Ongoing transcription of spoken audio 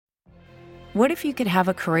What if you could have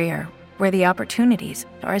a career where the opportunities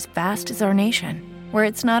are as vast as our nation, where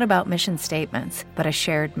it's not about mission statements, but a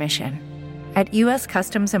shared mission? At U.S.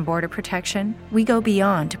 Customs and Border Protection, we go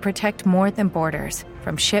beyond to protect more than borders.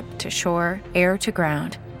 From ship to shore, air to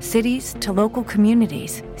ground, cities to local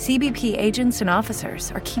communities, CBP agents and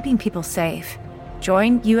officers are keeping people safe.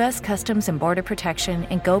 Join U.S. Customs and Border Protection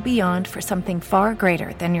and go beyond for something far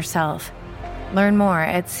greater than yourself. Learn more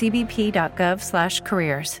at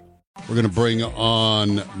cbp.gov/careers. We're going to bring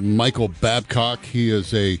on Michael Babcock. He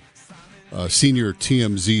is a senior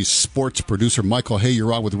TMZ sports producer. Michael, hey,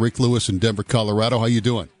 you're on with Rick Lewis in Denver, Colorado. How you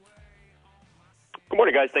doing? Good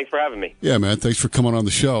morning, guys. Thanks for having me. Yeah, man. Thanks for coming on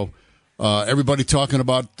the show. Everybody talking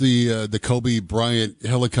about the Kobe Bryant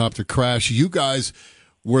helicopter crash. You guys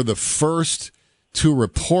were the first to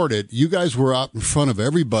report it. You guys were out in front of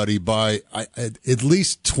everybody by at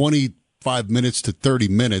least 25 minutes to 30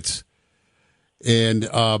 minutes. And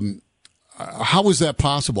how was that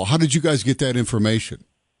possible? How did you guys get that information?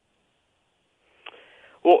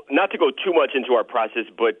 Well, not to go too much into our process,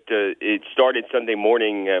 but it started Sunday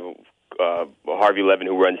morning. Harvey Levin,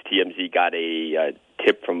 who runs TMZ, got a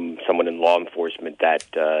tip from someone in law enforcement that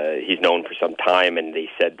he's known for some time, and they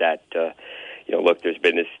said that, look, there's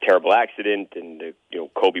been this terrible accident, and,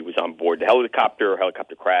 Kobe was on board the helicopter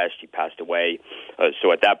crashed, he passed away.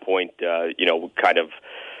 So at that point, we kind of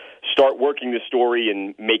start working the story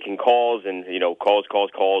and making calls and,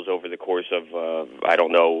 calls over the course of, I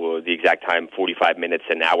don't know the exact time, 45 minutes,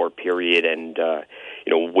 an hour period. And,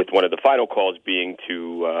 with one of the final calls being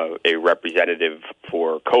to a representative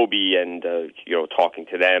for Kobe and, talking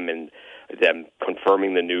to them and them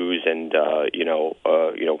confirming the news and,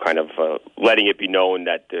 kind of letting it be known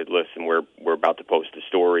that, listen, we're about to post the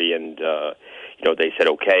story. And, they said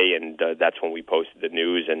okay, and that's when we posted the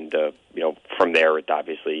news, and from there it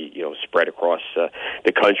obviously spread across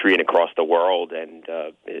the country and across the world, and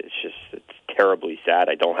it's terribly sad.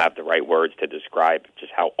 I don't have the right words to describe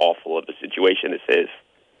just how awful of a situation this is.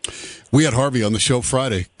 We had Harvey on the show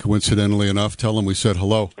Friday, coincidentally enough. Tell him we said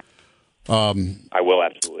hello. I will,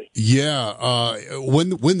 absolutely. Yeah,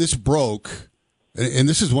 when this broke, and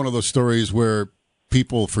this is one of those stories where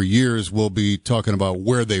people for years will be talking about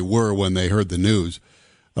where they were when they heard the news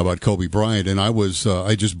about Kobe Bryant. And I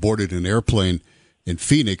just boarded an airplane in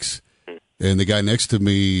Phoenix, and the guy next to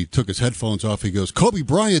me took his headphones off. He goes, "Kobe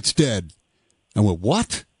Bryant's dead." I went,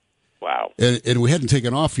 "What?" Wow. And we hadn't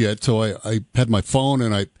taken off yet, so I had my phone,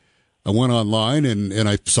 and I went online, and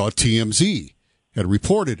I saw TMZ had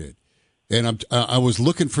reported it. And I was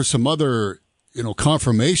looking for some other,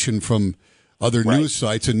 confirmation from other news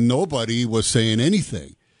sites, and nobody was saying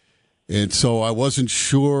anything. And so I wasn't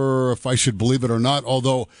sure if I should believe it or not,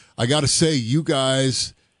 although I got to say, you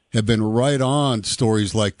guys have been right on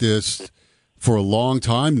stories like this for a long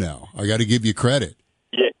time now. I got to give you credit.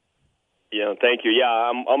 Yeah, thank you. Yeah,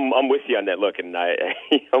 I'm with you on that. Look, and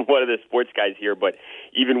I'm one of the sports guys here, but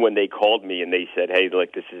even when they called me and they said, hey,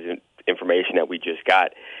 look, this is information that we just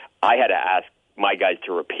got, I had to ask my guys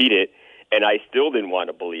to repeat it, and I still didn't want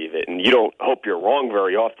to believe it. And you don't hope you're wrong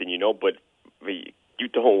very often, but you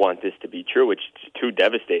don't want this to be true. It's too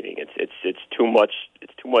devastating. It's too much.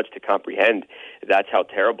 It's too much to comprehend. That's how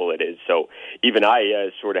terrible it is. So even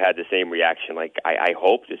I sort of had the same reaction. Like I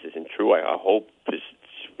hope this isn't true. I hope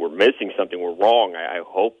we're missing something. We're wrong. I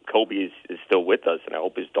hope Kobe is still with us, and I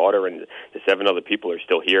hope his daughter and the 7 other people are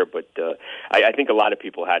still here. But I think a lot of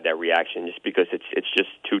people had that reaction just because it's just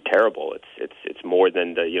too terrible. It's more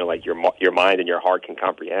than your mind and your heart can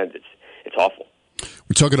comprehend. It's awful.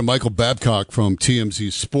 We're talking to Michael Babcock from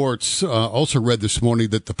TMZ Sports. Also read this morning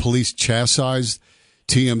that the police chastised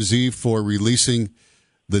TMZ for releasing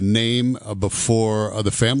the name before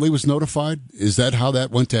the family was notified. Is that how that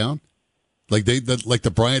went down? Like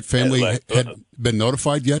the Bryant family had been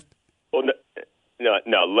notified yet? Well,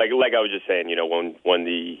 no. Like I was just saying, when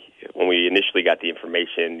we initially got the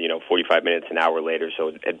information, 45 minutes, an hour later, so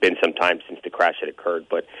it had been some time since the crash had occurred.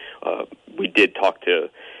 But we did talk to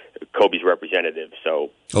Kobe's representative,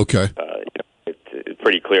 so okay, it's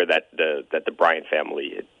pretty clear that the Bryant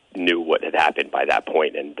family knew what had happened by that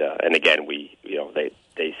point, and again,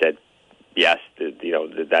 they said yes,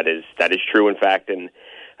 that is true, in fact, and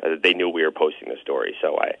they knew we were posting the story.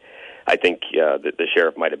 So I think that the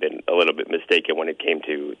sheriff might have been a little bit mistaken when it came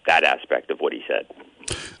to that aspect of what he said.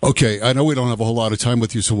 Okay, I know we don't have a whole lot of time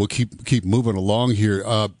with you, so we'll keep moving along here.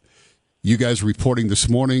 You guys reporting this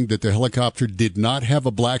morning that the helicopter did not have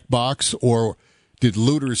a black box, or did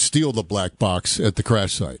looters steal the black box at the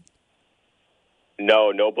crash site?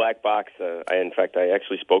 No black box. In fact, I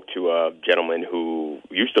actually spoke to a gentleman who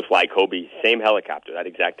used to fly Kobe, same helicopter, that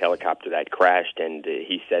exact helicopter that crashed, and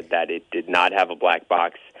he said that it did not have a black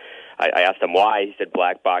box. I asked him why. He said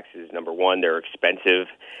black boxes, number one, they're expensive,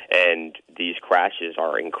 and these crashes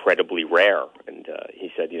are incredibly rare. And he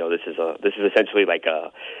said, this is essentially like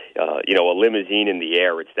a limousine in the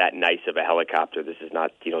air. It's that nice of a helicopter. This is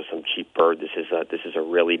not some cheap bird. This is a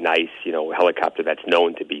really nice helicopter that's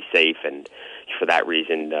known to be safe, and for that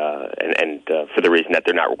reason, for the reason that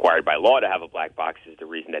they're not required by law to have a black box is the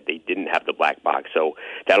reason that they didn't have the black box. So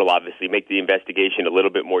that'll obviously make the investigation a little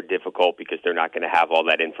bit more difficult because they're not going to have all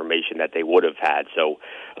that information that they would have had. So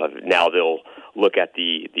now they'll look at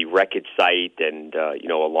the wreckage site and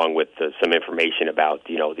along with some information about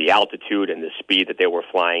the altitude and the speed that they were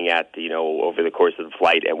flying at over the course of the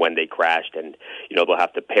flight and when they crashed, and they'll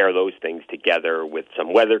have to pair those things together with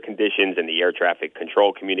some weather conditions and the air traffic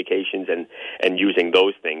control communications, and using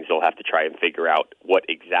those things they'll have to try and figure out what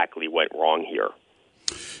exactly went wrong here.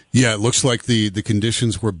 Yeah, it looks like the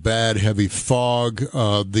conditions were bad, heavy fog.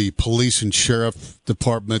 The police and sheriff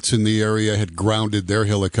departments in the area had grounded their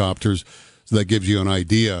helicopters, so that gives you an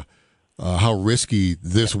idea how risky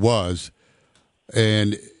this was.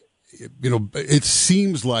 And, it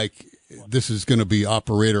seems like this is going to be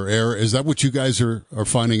operator error. Is that what you guys are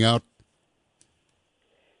finding out?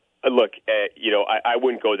 Look, I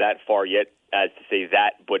wouldn't go that far yet as to say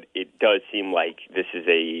that, but it does seem like this is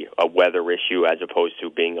a weather issue as opposed to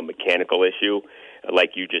being a mechanical issue.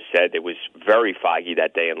 Like you just said, it was very foggy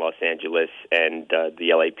that day in Los Angeles, and the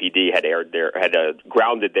LAPD had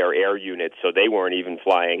grounded their air units, so they weren't even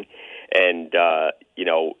flying. And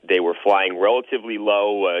they were flying relatively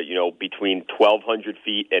low, between 1,200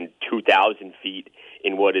 feet and 2,000 feet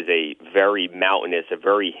in what is a very mountainous, a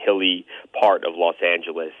very hilly part of Los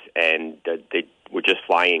Angeles, and they were just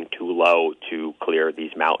flying too low to clear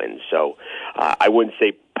these mountains. So I wouldn't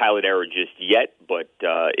say pilot error just yet, but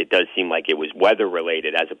it does seem like it was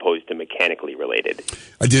weather-related as opposed to mechanically related.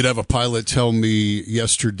 I did have a pilot tell me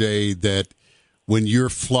yesterday that when you're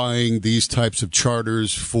flying these types of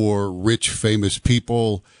charters for rich, famous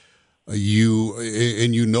people,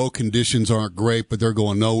 conditions aren't great, but they're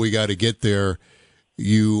going, no, we got to get there.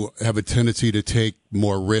 You have a tendency to take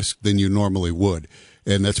more risk than you normally would.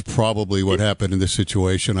 And that's probably what happened in this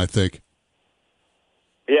situation, I think.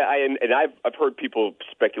 Yeah, I've heard people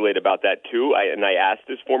speculate about that too. I asked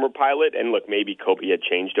this former pilot, and look, maybe Kobe had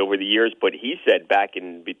changed over the years, but he said back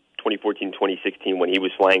in 2014, 2016, when he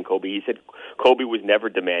was flying Kobe, he said Kobe was never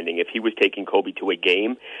demanding. If he was taking Kobe to a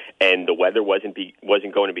game and the weather wasn't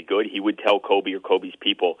going to be good, he would tell Kobe or Kobe's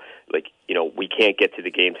people, like, we can't get to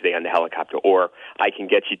the game today on the helicopter, or I can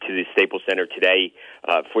get you to the Staples Center today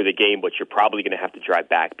for the game, but you're probably going to have to drive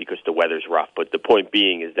back because the weather's rough. But the point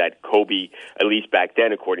being is that Kobe, at least back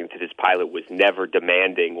then, according to this pilot, was never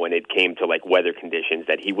demanding when it came to like weather conditions,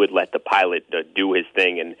 that he would let the pilot do his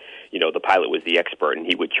thing, and the pilot was the expert and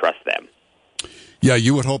he would trust them. Yeah,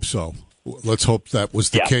 you would hope so. Let's hope that was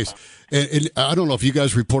the case. And I don't know if you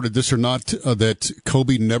guys reported this or not, that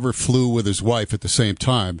Kobe never flew with his wife at the same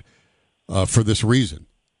time for this reason.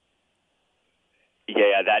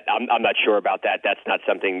 Yeah, I'm not sure about that. That's not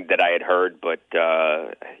something that I had heard, but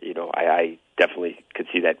I definitely could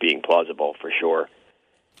see that being plausible for sure.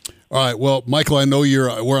 All right, well, Michael, I know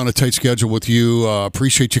we're on a tight schedule with you.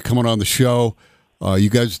 Appreciate you coming on the show. You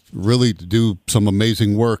guys really do some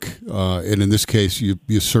amazing work, and in this case,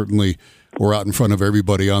 you certainly were out in front of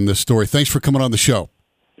everybody on this story. Thanks for coming on the show.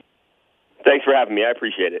 Thanks for having me. I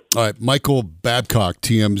appreciate it. All right, Michael Babcock,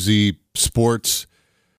 TMZ Sports.